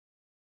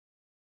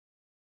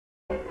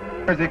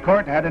Jersey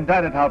court had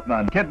indicted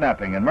Hauptmann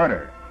kidnapping and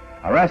murder.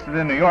 Arrested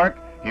in New York,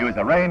 he was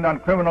arraigned on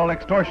criminal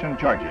extortion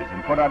charges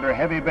and put under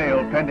heavy bail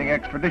pending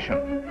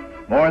extradition.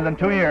 More than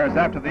 2 years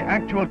after the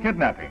actual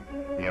kidnapping,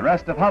 the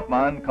arrest of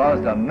Hauptmann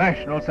caused a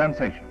national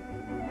sensation.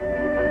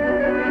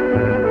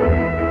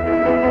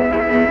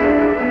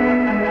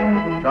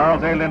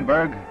 Charles A.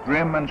 Lindbergh,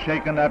 grim and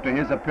shaken after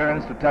his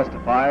appearance to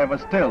testify,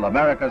 was still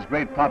America's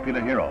great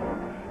popular hero.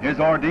 His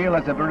ordeal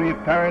as a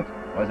bereaved parent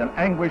was an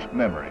anguished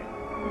memory.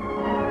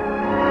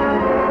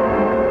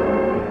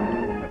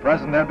 The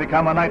present had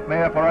become a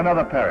nightmare for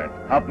another parent,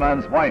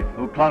 Hauptmann's wife,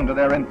 who clung to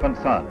their infant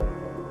son.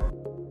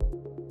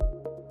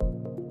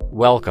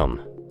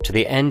 Welcome to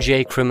the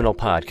NJ Criminal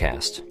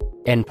Podcast,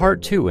 and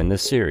part 2 in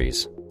this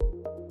series.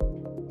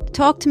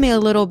 Talk to me a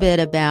little bit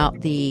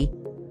about the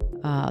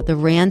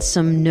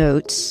ransom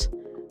notes,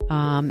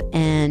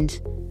 and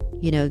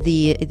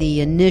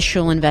the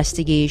initial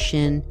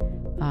investigation,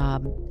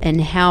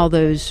 and how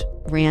those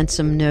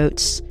ransom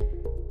notes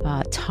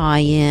tie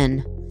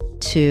in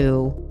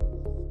to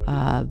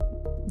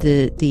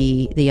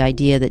the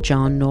idea that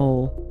John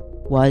Knoll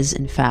was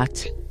in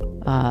fact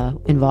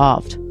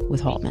involved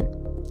with Hauptmann.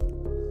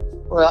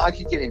 Well, I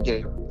could get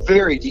into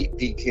very deep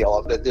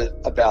detail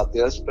about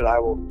this, but I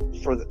will,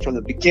 from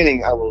the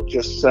beginning, I will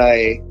just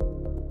say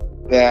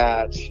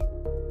that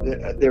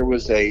there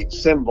was a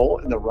symbol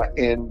in the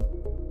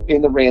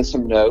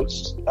ransom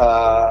notes.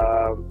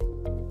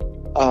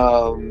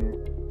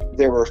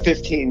 There were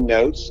 15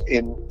 notes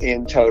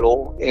in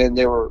total, and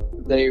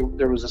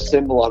there was a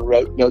symbol on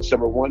notes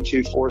number 1,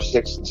 2, 4,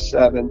 6, and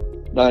 7,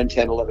 9,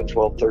 10, 11,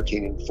 12,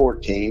 13, and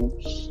 14,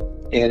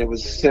 and it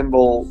was a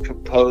symbol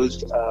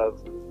composed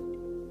of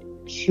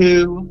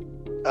two.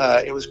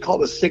 It was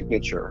called a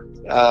signature.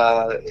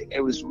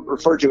 It was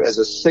referred to as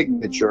a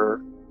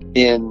signature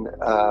in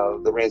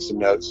the ransom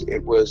notes.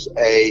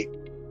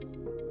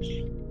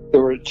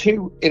 There were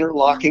two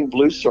interlocking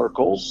blue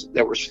circles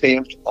that were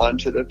stamped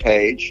onto the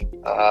page.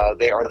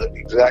 They are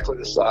exactly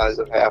the size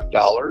of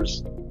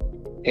 $50.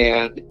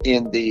 And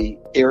in the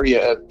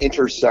area of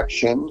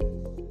intersection,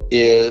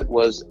 it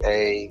was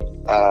a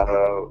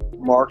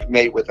mark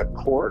made with a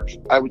cork.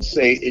 I would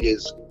say it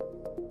is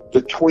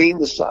between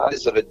the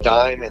size of a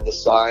dime and the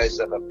size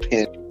of a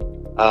pin.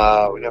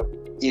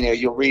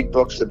 You'll read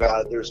books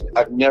about it.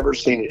 I've never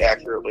seen it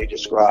accurately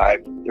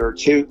described. There are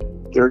two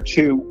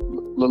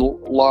little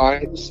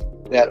lines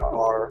that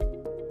are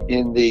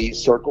in the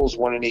circles,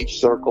 one in each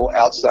circle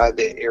outside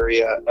the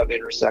area of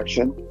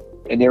intersection,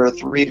 and there are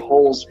 3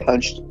 holes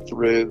punched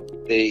through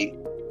the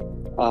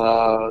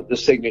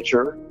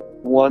signature.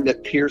 One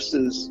that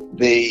pierces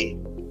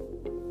the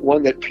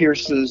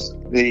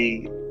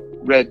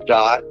red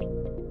dot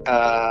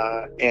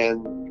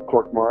and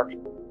cork mark,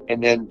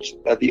 and then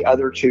the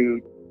other two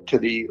to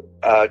the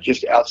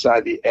just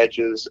outside the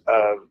edges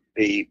of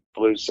the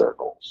blue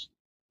circles.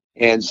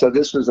 And so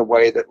this was a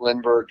way that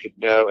Lindbergh could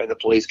know, and the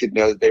police could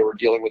know, that they were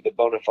dealing with the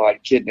bona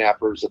fide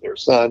kidnappers of their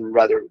son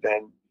rather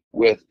than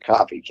with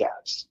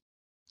copycats.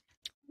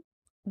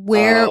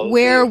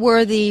 Where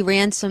were the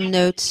ransom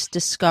notes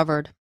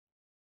discovered?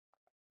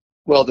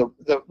 Well, the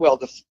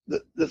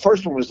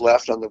first one was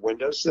left on the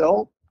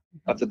windowsill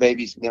of the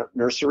baby's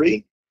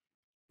nursery,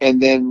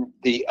 and then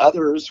the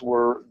others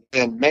were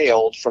then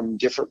mailed from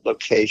different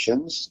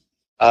locations.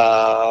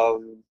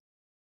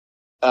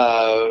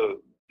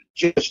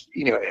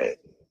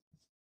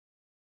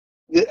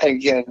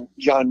 Again,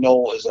 John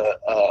Knoll is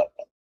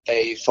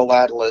a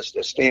philatelist,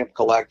 a stamp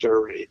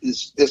collector.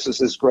 This is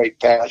his great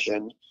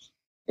passion,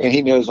 and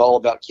he knows all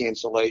about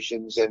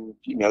cancellations, and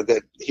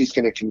that he's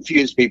going to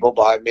confuse people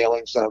by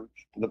mailing some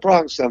from the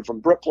Bronx, some from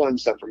Brooklyn,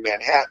 some from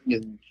Manhattan,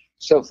 and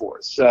so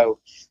forth. So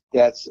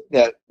that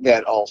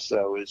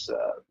also is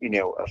a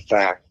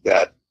fact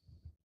that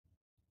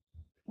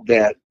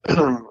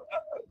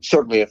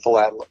certainly a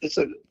philatelist. It's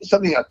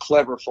something a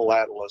clever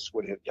philatelist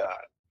would have done.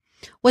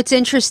 What's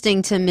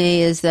interesting to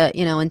me is that,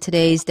 in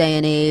today's day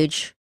and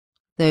age,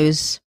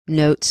 those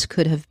notes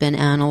could have been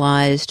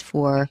analyzed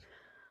for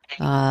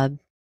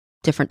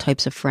different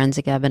types of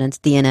forensic evidence,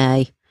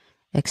 DNA,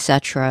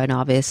 etc. And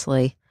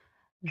obviously,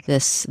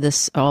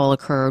 this all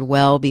occurred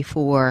well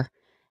before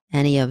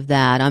any of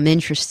that. I'm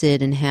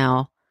interested in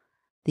how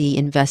the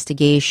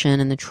investigation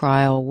and the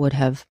trial would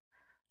have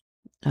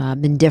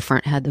been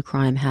different had the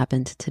crime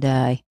happened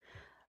today.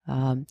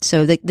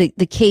 So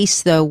the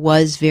case, though,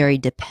 was very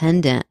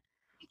dependent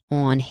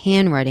on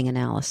handwriting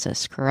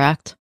analysis,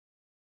 correct?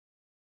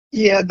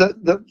 Yeah.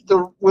 The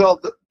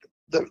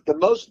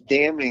most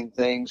damning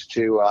things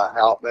to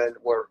Hauptmann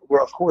were,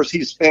 of course,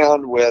 he's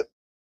found with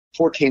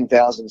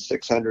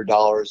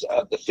 $14,600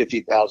 of the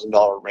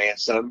 $50,000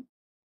 ransom,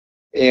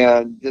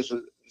 and this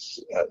was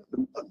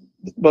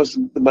most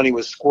of the money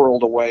was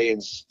squirreled away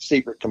in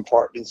secret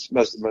compartments.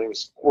 Most of the money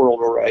was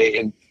squirreled away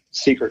in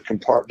secret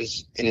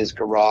compartments in his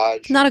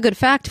garage. Not a good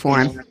fact for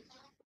him.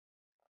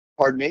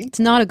 Pardon me? It's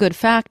not a good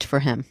fact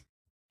for him,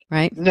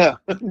 right? No,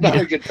 not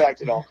a good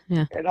fact at all.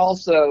 Yeah. And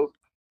also,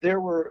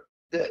 there were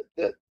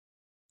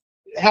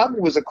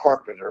Hauptmann was a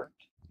carpenter,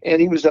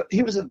 And he was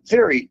a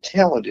very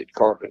talented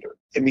carpenter.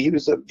 I mean, he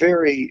was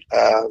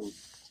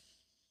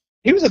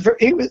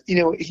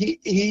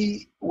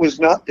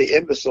not the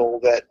imbecile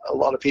that a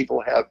lot of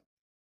people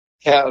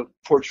have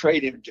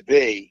portrayed him to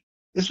be.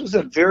 This was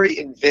a very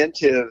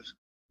inventive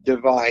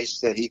device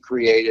that he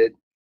created.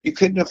 You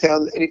couldn't have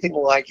found anything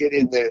like it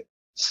in the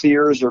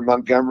Sears or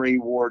Montgomery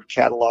Ward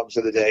catalogs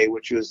of the day,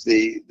 which was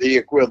the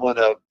equivalent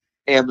of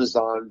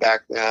Amazon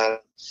back then.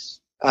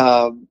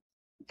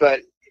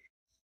 But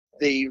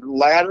the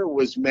ladder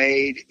was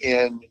made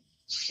in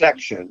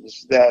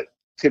sections that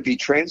could be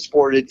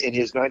transported in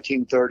his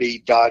 1930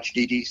 Dodge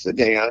DD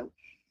sedan,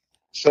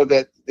 so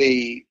that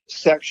the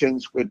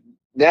sections would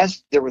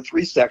nest. There were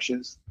 3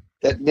 sections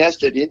that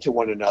nested into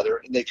one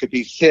another, and they could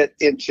be fit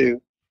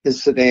into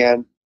his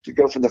sedan to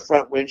go from the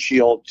front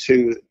windshield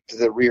to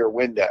the rear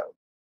window,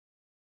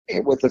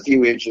 and with a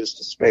few inches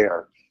to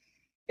spare.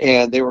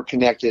 And they were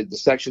connected, the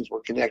sections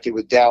were connected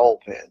with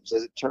dowel pins.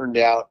 As it turned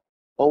out,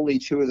 only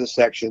 2 of the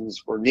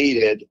sections were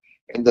needed,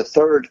 and the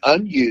third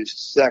unused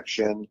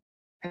section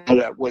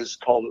was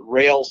called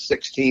rail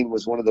 16,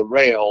 was one of the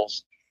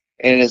rails.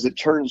 And as it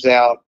turns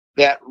out,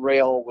 that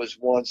rail was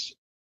once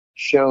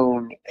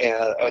shown,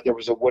 there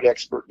was a wood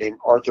expert named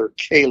Arthur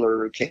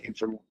Kaler who came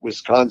from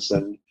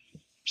Wisconsin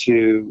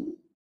to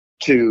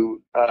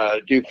do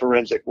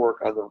forensic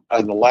work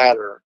on the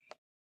ladder.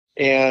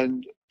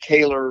 And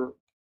Kaler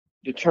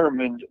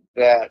determined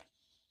that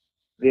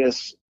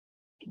this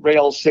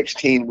rail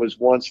 16 was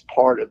once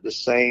part of the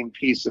same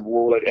piece of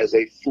wood as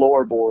a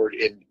floorboard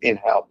in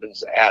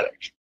Hauptmann's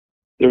attic.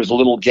 There was a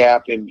little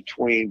gap in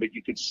between, but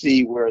you could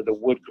see where the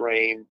wood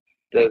grain,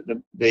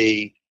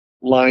 the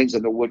lines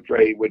in the wood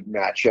grain would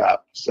match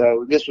up.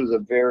 So this was a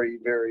very,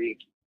 very,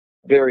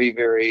 very,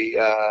 very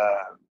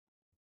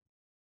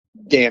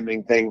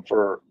damning thing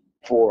for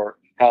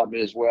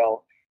Hauptmann as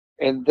well.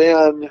 And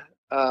then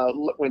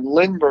when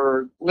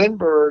Lindbergh,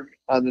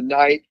 on the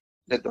night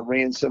that the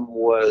ransom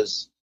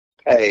was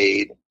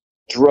paid,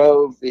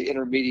 drove the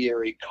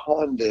intermediary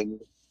Condon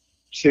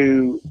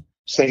to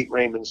St.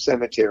 Raymond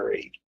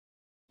Cemetery.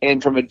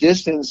 And from a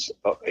distance,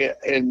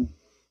 there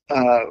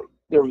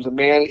was a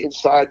man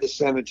inside the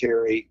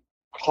cemetery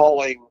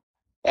calling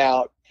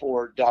out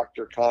for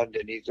Dr.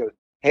 Condon. He said,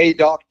 "Hey,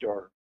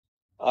 doctor."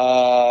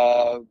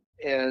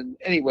 And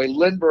anyway,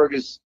 Lindbergh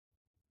is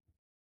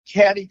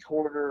catty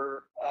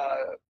corner,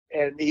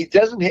 and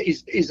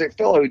he's a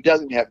fellow who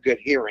doesn't have good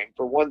hearing,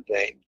 for one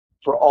thing.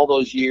 For all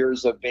those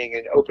years of being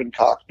in open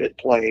cockpit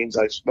planes,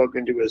 I've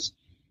spoken to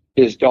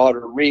his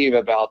daughter Reeve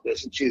about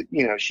this, and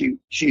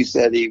she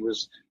said he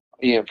was,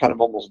 kind of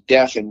almost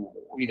deaf in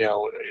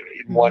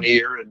one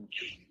ear, and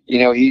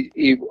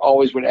he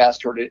always would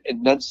ask her to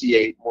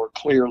enunciate more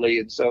clearly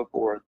and so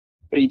forth.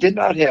 But he did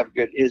not have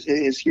good.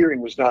 His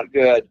hearing was not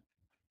good.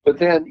 But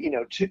then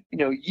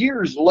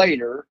years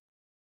later,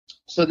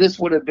 so this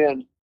would have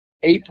been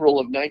April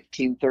of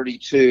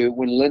 1932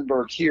 when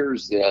Lindbergh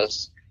hears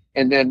this,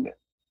 and then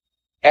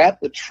at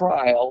the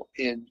trial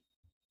in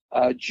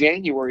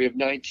January of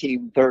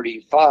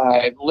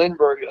 1935,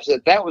 Lindbergh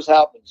said that was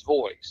Hauptmann's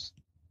voice,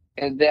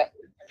 and that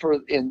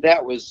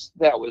was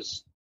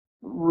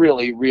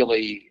really,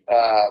 really,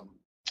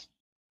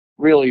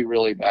 really,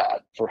 really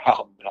bad for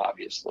Hauptmann,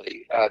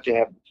 obviously,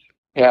 to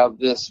have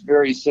this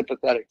very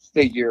sympathetic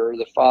figure,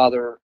 the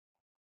father,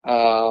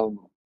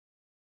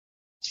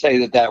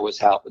 say that was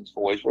Hauptmann's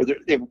voice.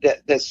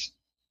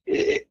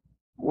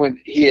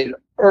 When he had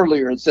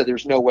earlier said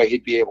there's no way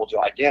he'd be able to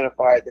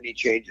identify it, then he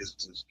changes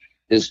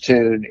his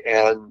tune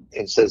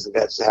and says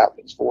that's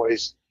Hauptmann's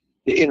voice.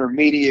 The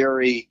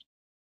intermediary,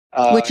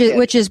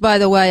 which is, by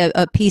the way,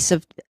 a piece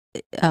of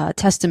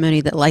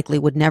testimony that likely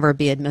would never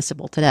be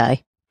admissible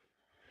today.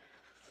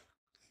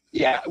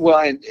 Yeah, well,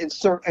 and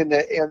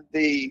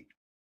the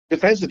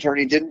defense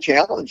attorney didn't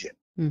challenge it.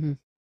 Mm-hmm.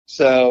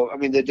 So, I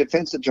mean, the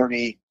defense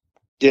attorney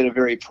did a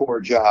very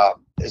poor job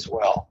as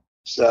well.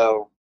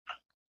 So,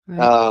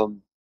 right.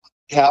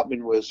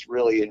 Hauptmann was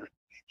really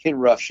in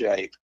rough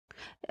shape.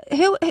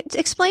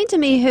 Explain to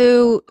me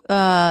who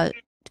Dr.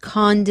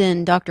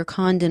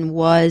 Condon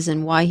was,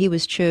 and why he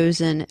was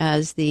chosen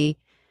as the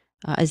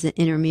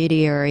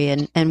intermediary,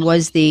 and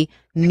was the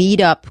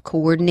meetup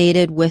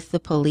coordinated with the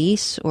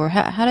police, or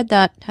how did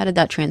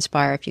that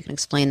transpire? If you can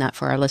explain that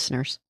for our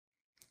listeners.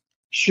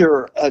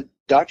 Sure.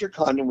 Dr.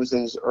 Condon was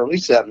in his early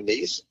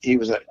 70s. He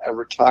was a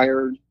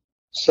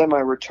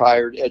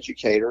semi-retired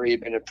educator. He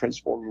had been a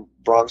principal in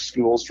Bronx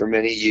schools for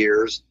many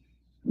years.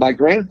 My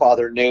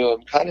grandfather knew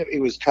him. He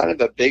was kind of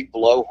a big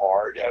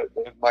blowhard.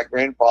 My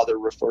grandfather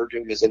referred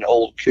to him as an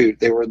old coot.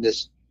 They were in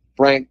this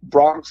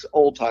Bronx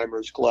Old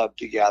Timers Club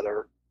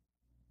together.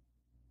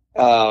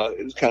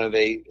 It was kind of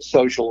a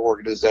social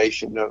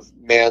organization of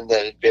men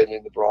that had been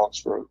in the Bronx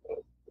for a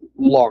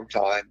long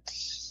time.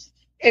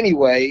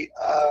 Anyway,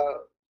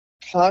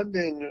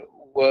 Condon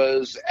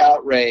was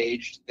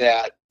outraged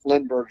that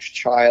Lindbergh's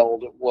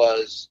child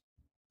was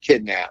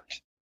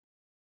kidnapped.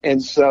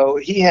 And so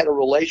he had a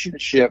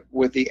relationship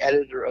with the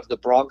editor of the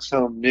Bronx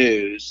Home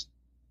News,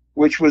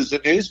 which was the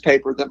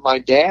newspaper that my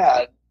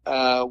dad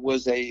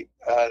was a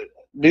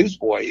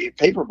newsboy,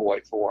 paper boy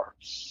for.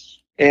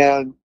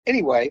 And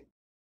anyway,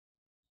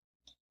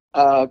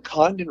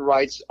 Condon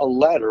writes a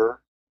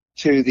letter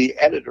to the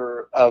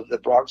editor of the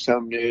Bronx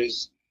Home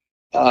News,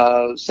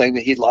 saying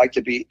that he'd like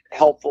to be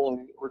helpful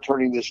in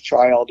returning this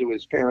child to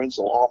his parents.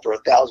 He'll offer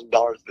 $1,000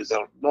 of his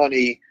own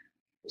money,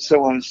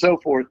 so on and so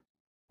forth.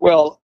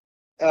 Well,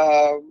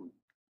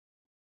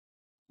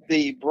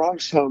 the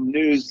Bronx Home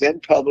News then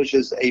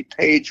publishes a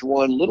page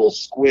one little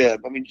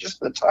squib. I mean,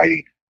 just a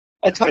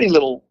tiny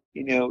little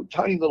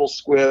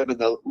squib in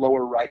the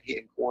lower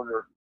right-hand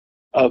corner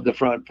of the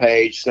front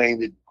page, saying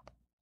that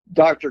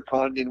Dr.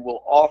 Condon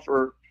will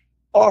offer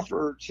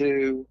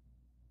to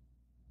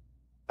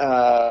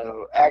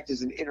act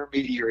as an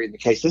intermediary in the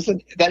case.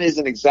 That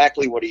isn't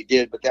exactly what he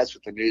did, but that's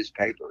what the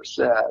newspaper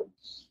said.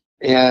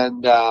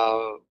 And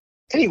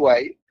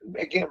anyway,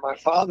 again, my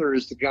father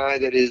is the guy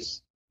that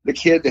is the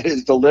kid that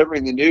is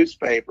delivering the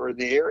newspaper in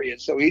the area,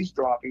 so he's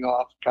dropping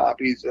off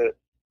copies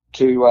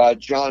to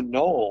John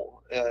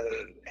Knoll.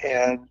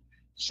 And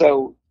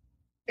so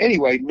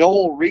anyway,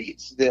 Knoll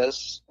reads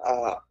this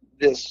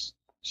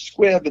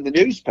squib in the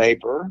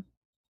newspaper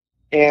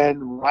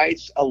and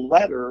writes a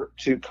letter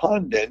to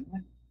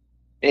Condon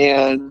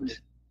and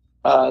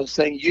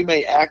saying, you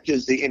may act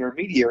as the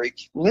intermediary.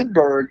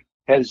 Lindbergh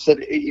had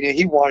said,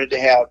 he wanted to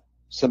have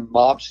some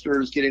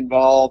mobsters get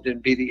involved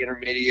and be the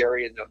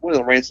intermediary. And one of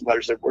the ransom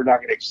letters said, we're not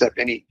going to accept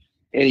any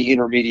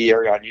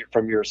intermediary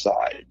from your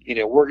side.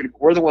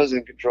 We're the ones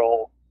in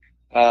control.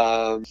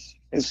 And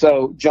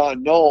so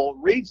John Knoll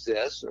reads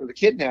this, or the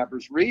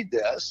kidnappers read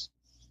this,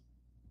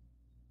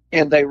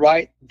 and they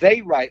write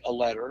a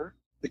letter.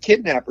 The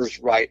kidnappers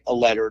write a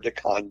letter to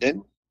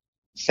Condon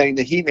saying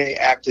that he may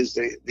act as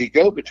the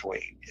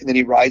go-between. And then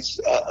he writes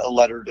a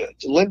letter to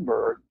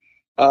Lindbergh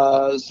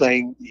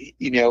saying,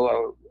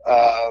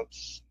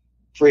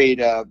 create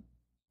a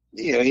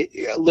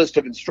list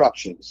of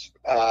instructions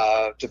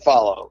to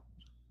follow.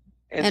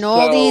 And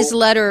all these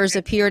letters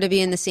appear to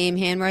be in the same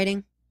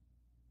handwriting?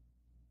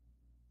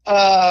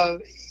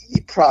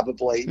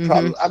 Probably.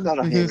 I'm not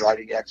a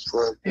handwriting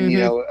expert. And,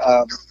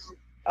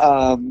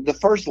 the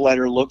first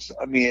letter looks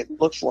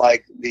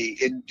like the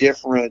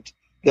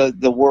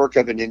work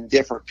of an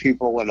indifferent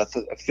pupil in a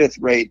fifth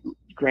grade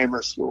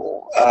grammar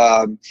school.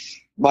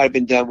 Might have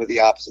been done with the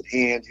opposite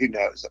hand. Who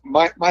knows?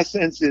 My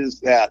sense is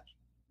that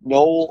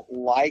Knoll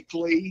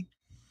likely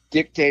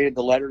dictated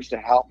the letters to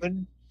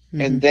Hauptmann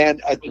and then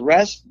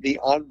addressed the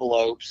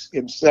envelopes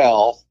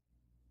himself,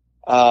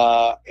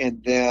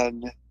 and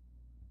then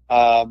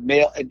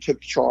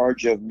took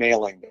charge of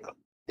mailing them.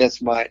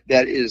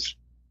 That is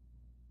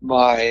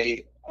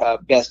my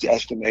best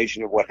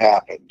estimation of what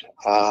happened.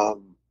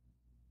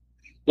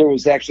 There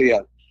was actually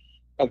a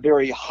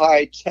very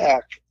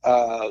high-tech,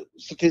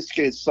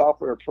 sophisticated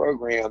software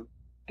program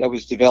that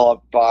was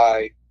developed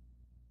by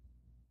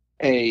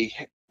a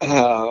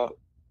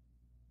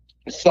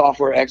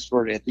software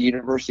expert at the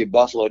University of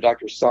Buffalo,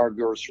 Dr.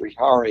 Sargur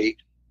Srihari,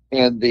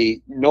 and the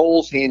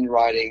Knoll's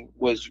handwriting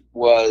was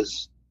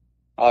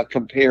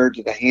compared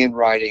to the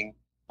handwriting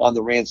on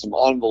the ransom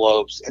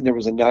envelopes, and there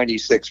was a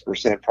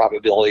 96%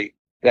 probability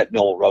that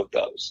Knoll wrote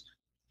those.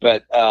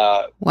 But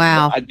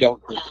wow, I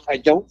don't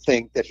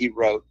think that he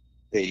wrote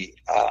the.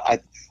 I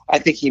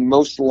think he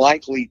most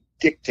likely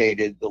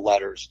dictated the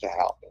letters to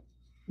Hauptmann.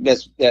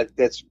 That's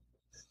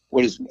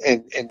what is,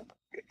 and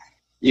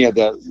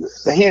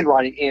the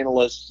handwriting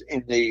analysts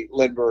in the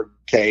Lindbergh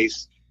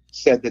case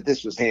said that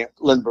this was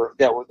Lindbergh,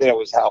 that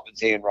was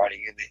Hauptmann's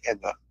handwriting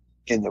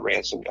in the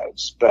ransom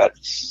notes. But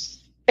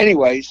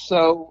anyway,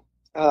 so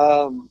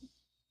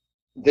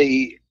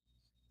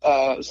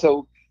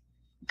so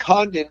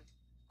Condon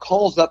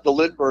calls up the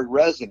Lindbergh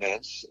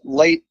residence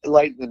late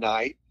in the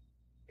night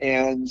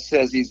and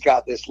says he's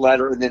got this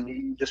letter, and then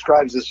he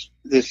describes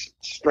this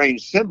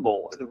strange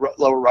symbol in the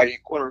lower right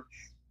hand corner,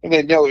 and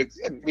they know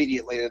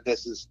immediately that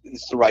this is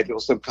the right people.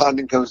 So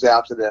Condon goes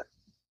out to the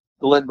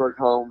Lindbergh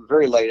home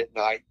very late at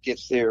night,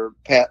 gets there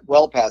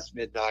well past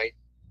midnight,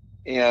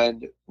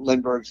 and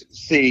Lindbergh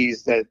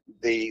sees that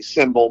the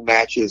symbol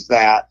matches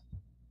that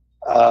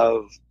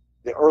of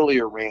the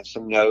earlier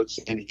ransom notes,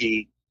 and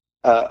he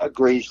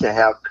agrees to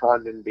have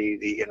Condon be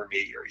the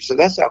intermediary. So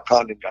that's how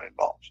Condon got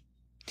involved.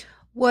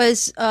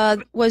 Was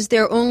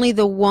there only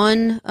the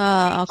one,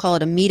 I'll call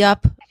it a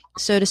meetup,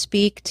 so to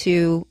speak,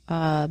 to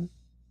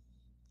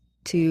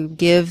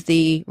give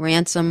the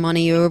ransom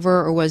money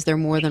over, or was there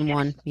more than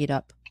one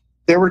meetup?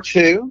 There were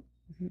two.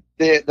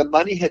 The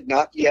money had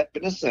not yet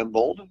been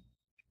assembled,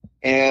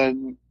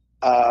 and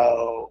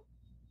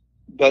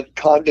but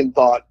Condon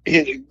thought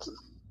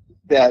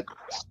that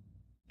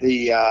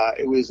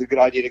it was a good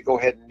idea to go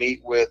ahead and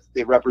meet with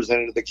the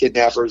representative of the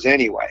kidnappers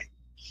anyway.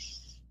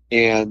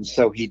 And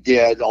so he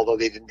did, although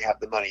they didn't have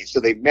the money. So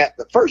they met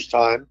the first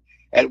time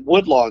at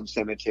Woodlawn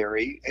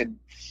Cemetery, and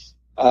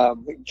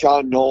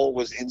John Knoll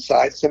was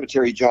inside.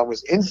 Cemetery John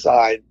was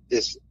inside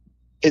this.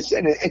 This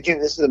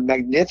is a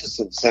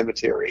magnificent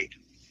cemetery.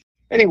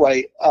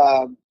 Anyway,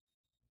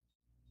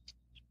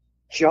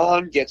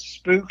 John gets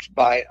spooked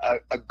by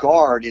a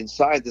guard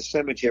inside the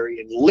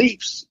cemetery and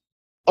leaps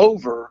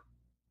over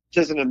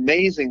does an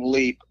amazing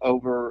leap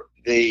over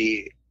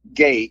the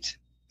gate,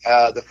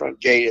 the front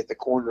gate at the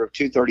corner of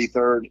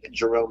 233rd and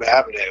Jerome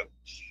Avenue,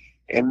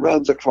 and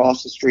runs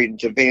across the street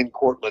into Van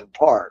Cortlandt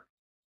Park.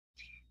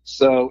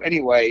 So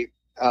anyway,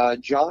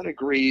 John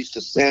agrees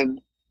to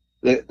send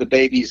the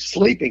baby's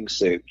sleeping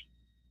suit,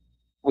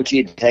 which he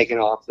had taken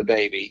off the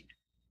baby.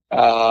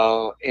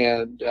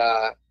 And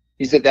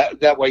he said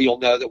that way you'll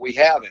know that we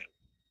have him.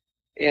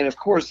 And of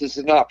course, this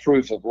is not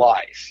proof of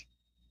life.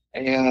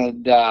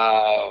 And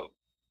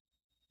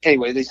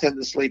anyway, they send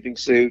the sleeping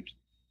suit,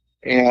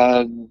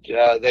 and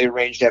they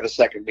arranged to have a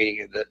second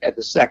meeting. At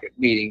the second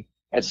meeting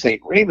at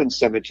St. Raymond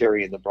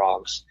Cemetery in the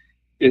Bronx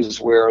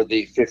is where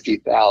the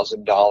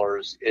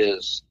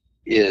 $50,000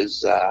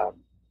 is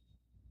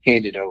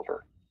handed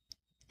over.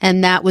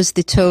 And that was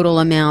the total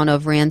amount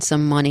of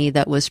ransom money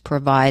that was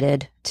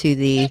provided to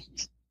the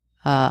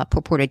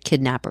purported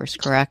kidnappers,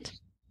 correct?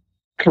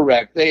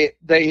 Correct.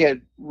 They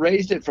had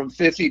raised it from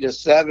 50 to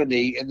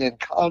 70, and then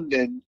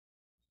Condon,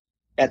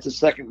 at the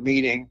second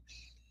meeting,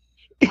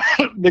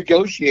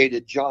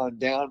 negotiated John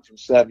down from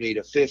 70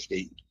 to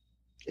 50,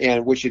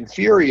 and which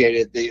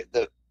infuriated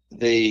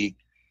the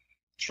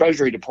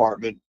Treasury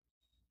Department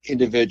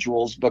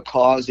individuals,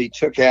 because he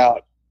took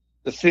out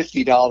the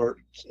 $50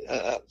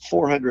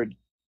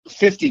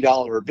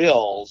 $50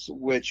 bills,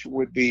 which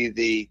would be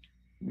the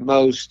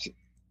most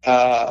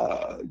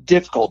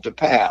difficult to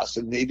pass,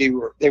 and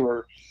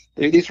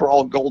these were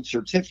all gold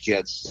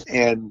certificates,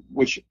 and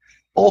which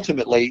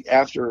ultimately,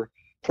 after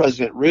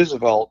President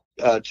Roosevelt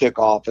took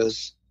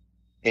office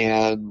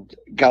and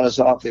got us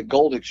off the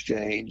gold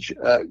exchange,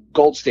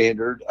 gold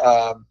standard,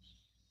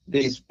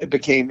 it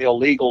became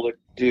illegal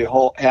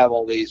to have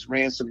all these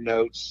ransom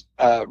notes,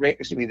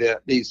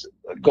 these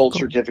gold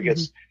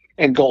certificates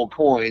and gold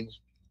coins.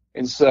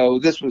 And so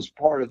this was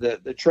part of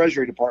the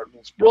Treasury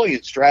Department's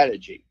brilliant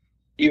strategy,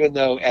 even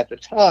though at the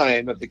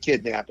time of the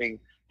kidnapping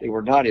they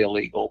were not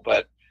illegal,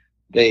 but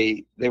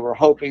they were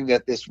hoping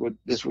that this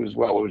was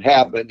what would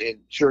happen, and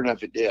sure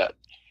enough it did.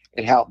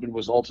 And Hauptmann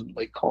was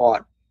ultimately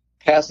caught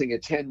passing a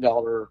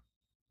 $10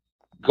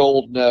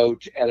 gold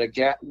note at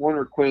a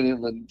Warner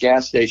Quinlan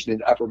gas station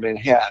in Upper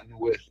Manhattan,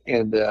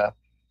 and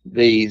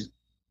the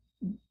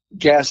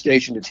gas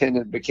station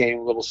attendant became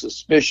a little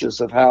suspicious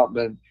of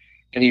Hauptmann,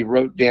 and he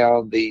wrote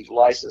down the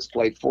license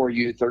plate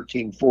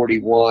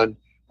 4U1341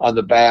 on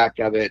the back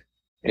of it,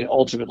 and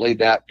ultimately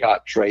that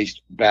got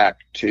traced back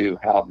to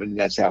Hauptmann, and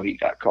that's how he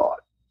got caught.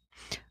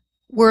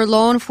 Were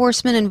law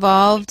enforcement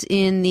involved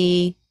in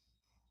the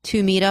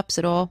two meetups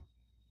at all?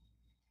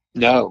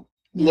 No.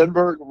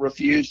 Lindbergh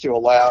refused to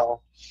allow,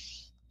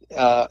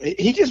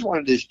 he just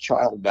wanted his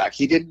child back.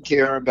 He didn't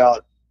care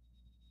about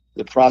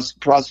the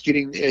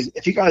prosecuting.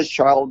 If he got his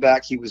child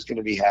back, he was going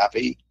to be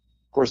happy.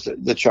 Of course,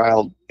 the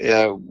child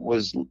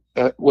was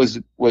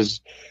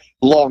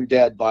long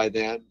dead by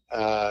then,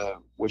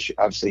 which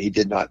obviously he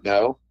did not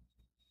know.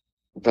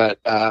 But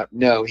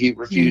no, he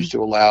refused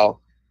to allow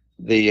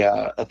the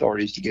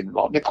authorities to get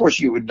involved. And of course,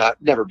 you would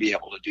never be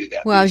able to do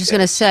that. Well, I was just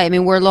going to say, I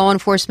mean, were law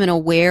enforcement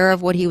aware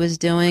of what he was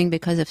doing?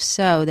 Because if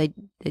so,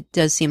 it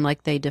does seem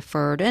like they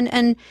deferred,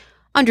 and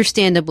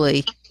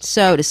understandably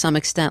so to some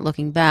extent,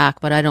 looking back.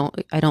 But I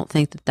don't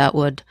think that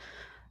would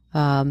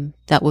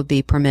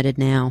be permitted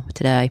now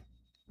today.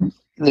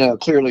 No,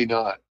 clearly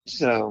not.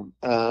 So,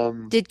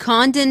 did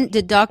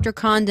Dr.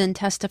 Condon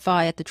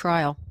testify at the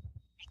trial?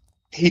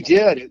 He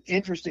did.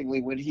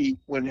 Interestingly,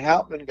 when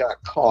Hauptmann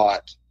got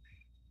caught,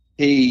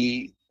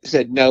 he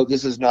said, "No,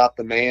 this is not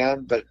the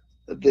man." But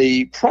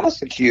the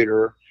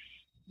prosecutor,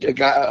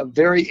 a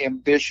very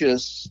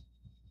ambitious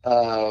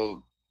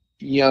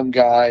young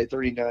guy,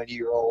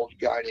 39-year-old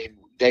guy named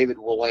David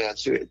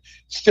Willance, who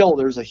still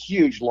there's a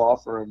huge law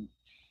firm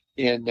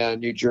in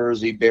New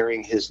Jersey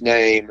bearing his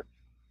name.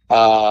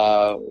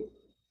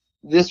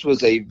 This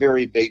was a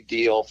very big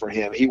deal for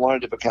him. He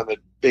wanted to become a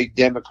big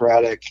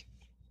Democratic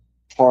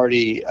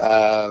Party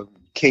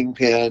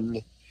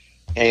kingpin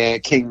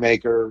and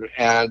kingmaker,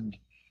 and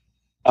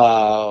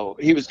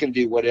he was going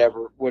to do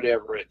whatever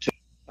it took.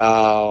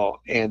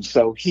 And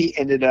so he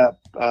ended up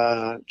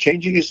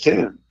changing his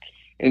tune.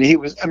 And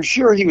I'm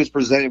sure he was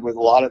presented with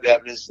a lot of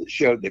evidence that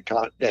showed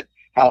that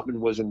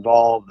Hauptmann was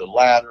involved, the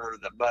ladder,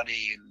 the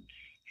money, and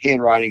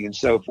handwriting, and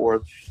so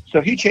forth.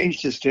 So he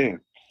changed his tune.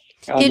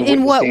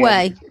 In what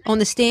way? On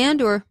the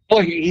stand, or?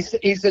 Well, he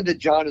said that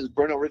John is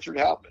Bruno Richard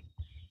Hauptmann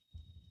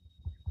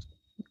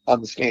on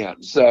the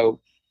stand. So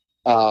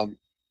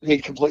he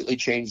completely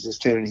changed his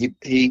tune.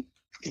 He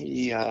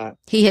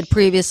had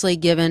previously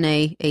given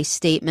a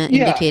statement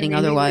indicating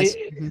otherwise.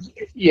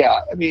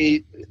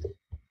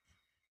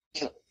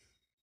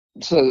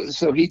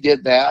 So he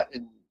did that,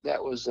 and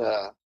that was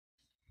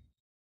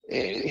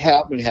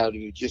Hauptmann had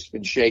just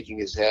been shaking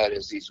his head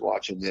as he's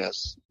watching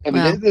this. I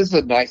mean, this is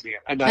a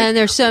nightmare. And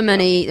there's so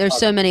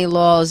many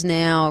rules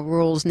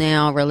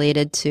now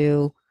related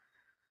to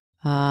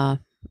out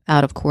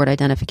of court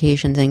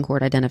identifications, in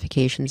court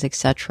identifications,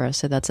 etc.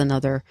 So that's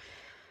another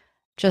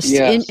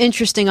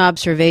interesting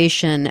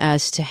observation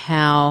as to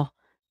how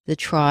the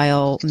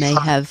trial may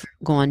have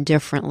gone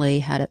differently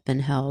had it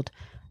been held.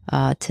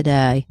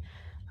 today.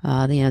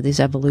 These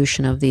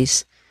evolution of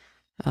these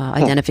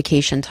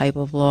identification type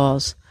of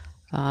laws.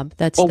 One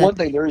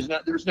thing,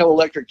 there's no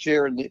electric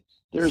chair and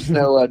there's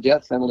no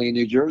death penalty in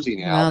New Jersey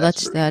now. Well,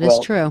 that is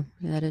true.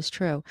 That is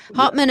true.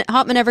 Hauptmann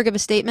ever give a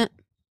statement?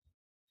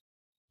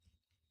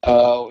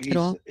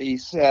 He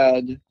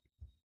said,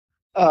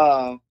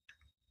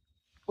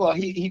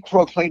 he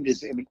proclaimed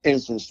his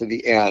innocence to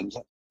the end.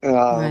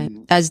 Right.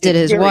 As did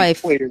his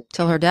wife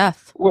till her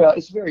death. Well,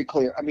 it's very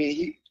clear. I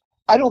mean,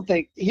 I don't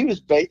think he was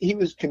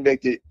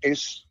convicted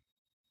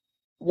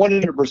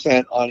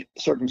 100% on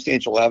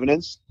circumstantial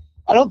evidence.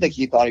 I don't think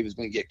he thought he was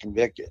going to get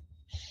convicted.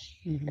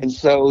 Mm-hmm. And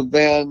so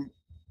then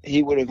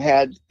he would have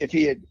had, if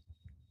he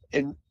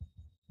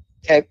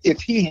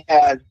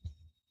had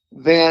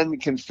then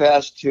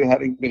confessed to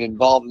having been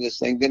involved in this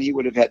thing, then he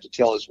would have had to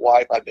tell his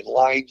wife, "I've been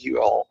lying to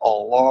you all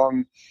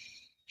along."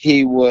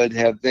 He would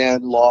have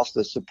then lost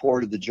the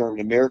support of the German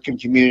American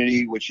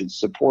community, which had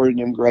supported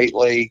him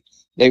greatly.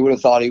 They would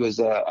have thought he was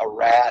a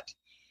rat.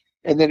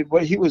 And then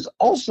he was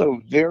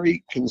also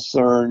very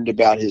concerned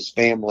about his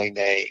family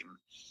name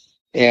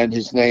and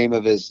his name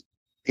of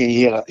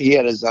he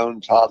had his own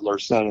toddler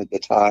son at the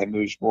time who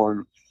was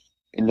born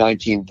in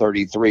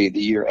 1933, the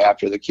year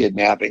after the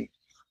kidnapping.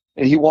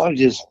 And he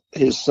wanted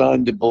his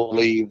son to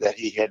believe that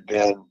he had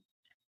been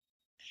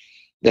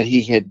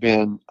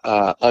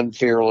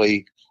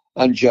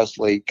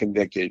unjustly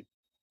convicted,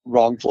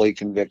 wrongfully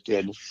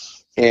convicted.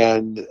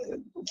 And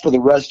for the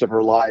rest of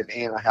her life,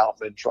 Anna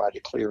Hauptmann tried to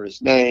clear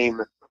his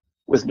name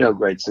with no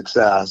great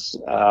success.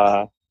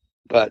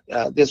 But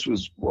this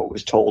was what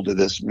was told to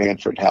this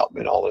Manfred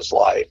Hauptmann all his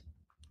life.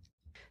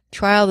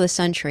 Trial of the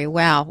century.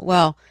 Wow.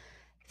 Well,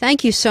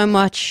 thank you so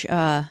much,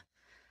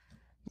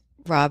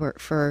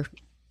 Robert, for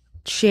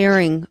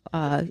sharing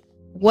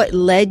what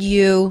led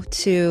you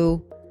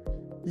to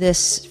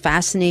this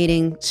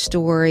fascinating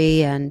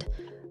story and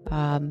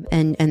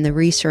the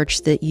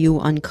research that you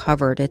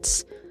uncovered.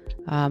 It's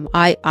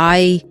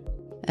I,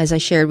 as I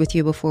shared with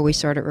you before we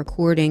started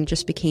recording,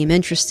 just became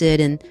interested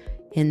in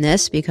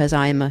this because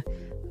I am a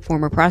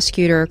former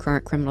prosecutor,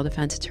 current criminal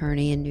defense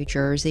attorney in New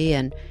Jersey,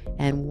 and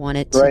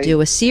wanted to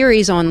do a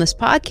series on this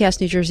podcast,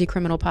 New Jersey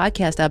Criminal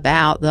Podcast,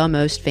 about the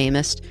most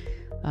famous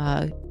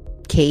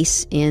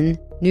case in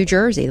New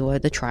Jersey,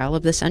 the trial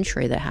of the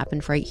century that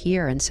happened right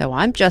here. And so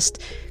I'm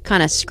just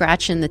kind of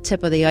scratching the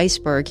tip of the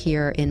iceberg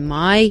here in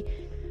my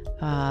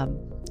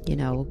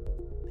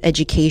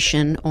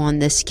education on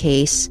this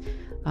case,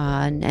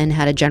 and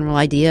had a general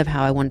idea of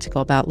how I wanted to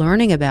go about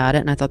learning about it.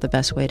 And I thought the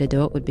best way to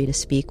do it would be to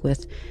speak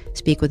with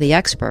the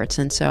experts.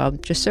 And so I'm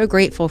just so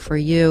grateful for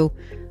you,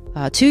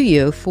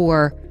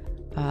 for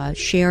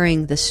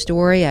sharing the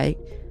story.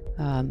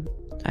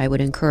 I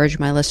would encourage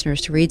my listeners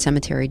to read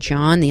Cemetery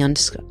John, the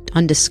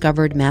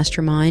Undiscovered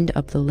Mastermind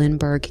of the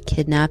Lindbergh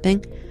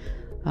Kidnapping.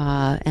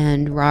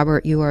 And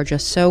Robert, you are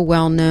just so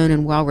well known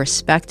and well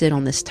respected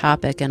on this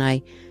topic, and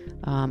I'm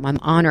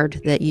honored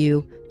that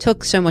you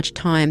took so much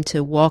time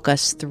to walk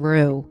us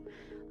through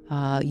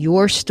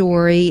your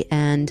story,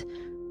 and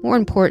more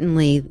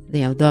importantly,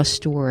 the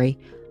story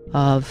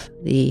of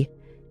the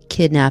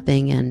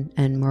kidnapping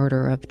and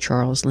murder of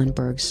Charles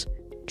Lindbergh's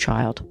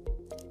child.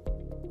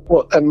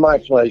 Well, my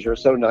pleasure.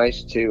 So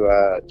nice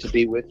to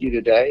be with you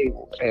today,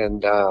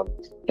 and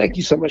thank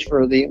you so much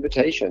for the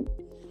invitation.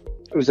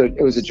 It was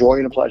a joy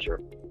and a pleasure.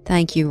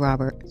 Thank you,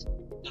 Robert.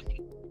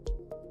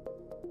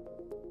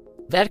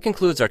 That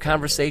concludes our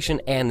conversation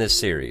and this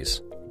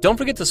series. Don't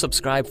forget to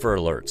subscribe for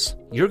alerts.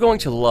 You're going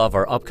to love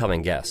our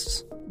upcoming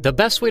guests. The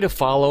best way to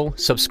follow,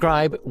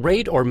 subscribe,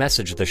 rate, or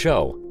message the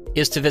show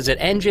is to visit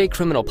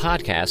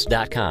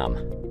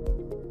njcriminalpodcast.com.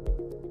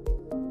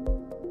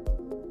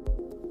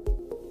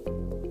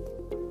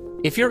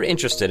 If you're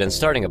interested in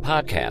starting a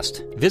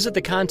podcast, visit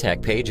the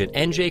contact page at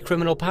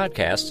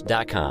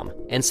njcriminalpodcast.com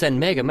and send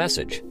Meg a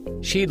message.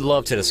 She'd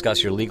love to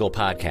discuss your legal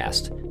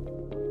podcast.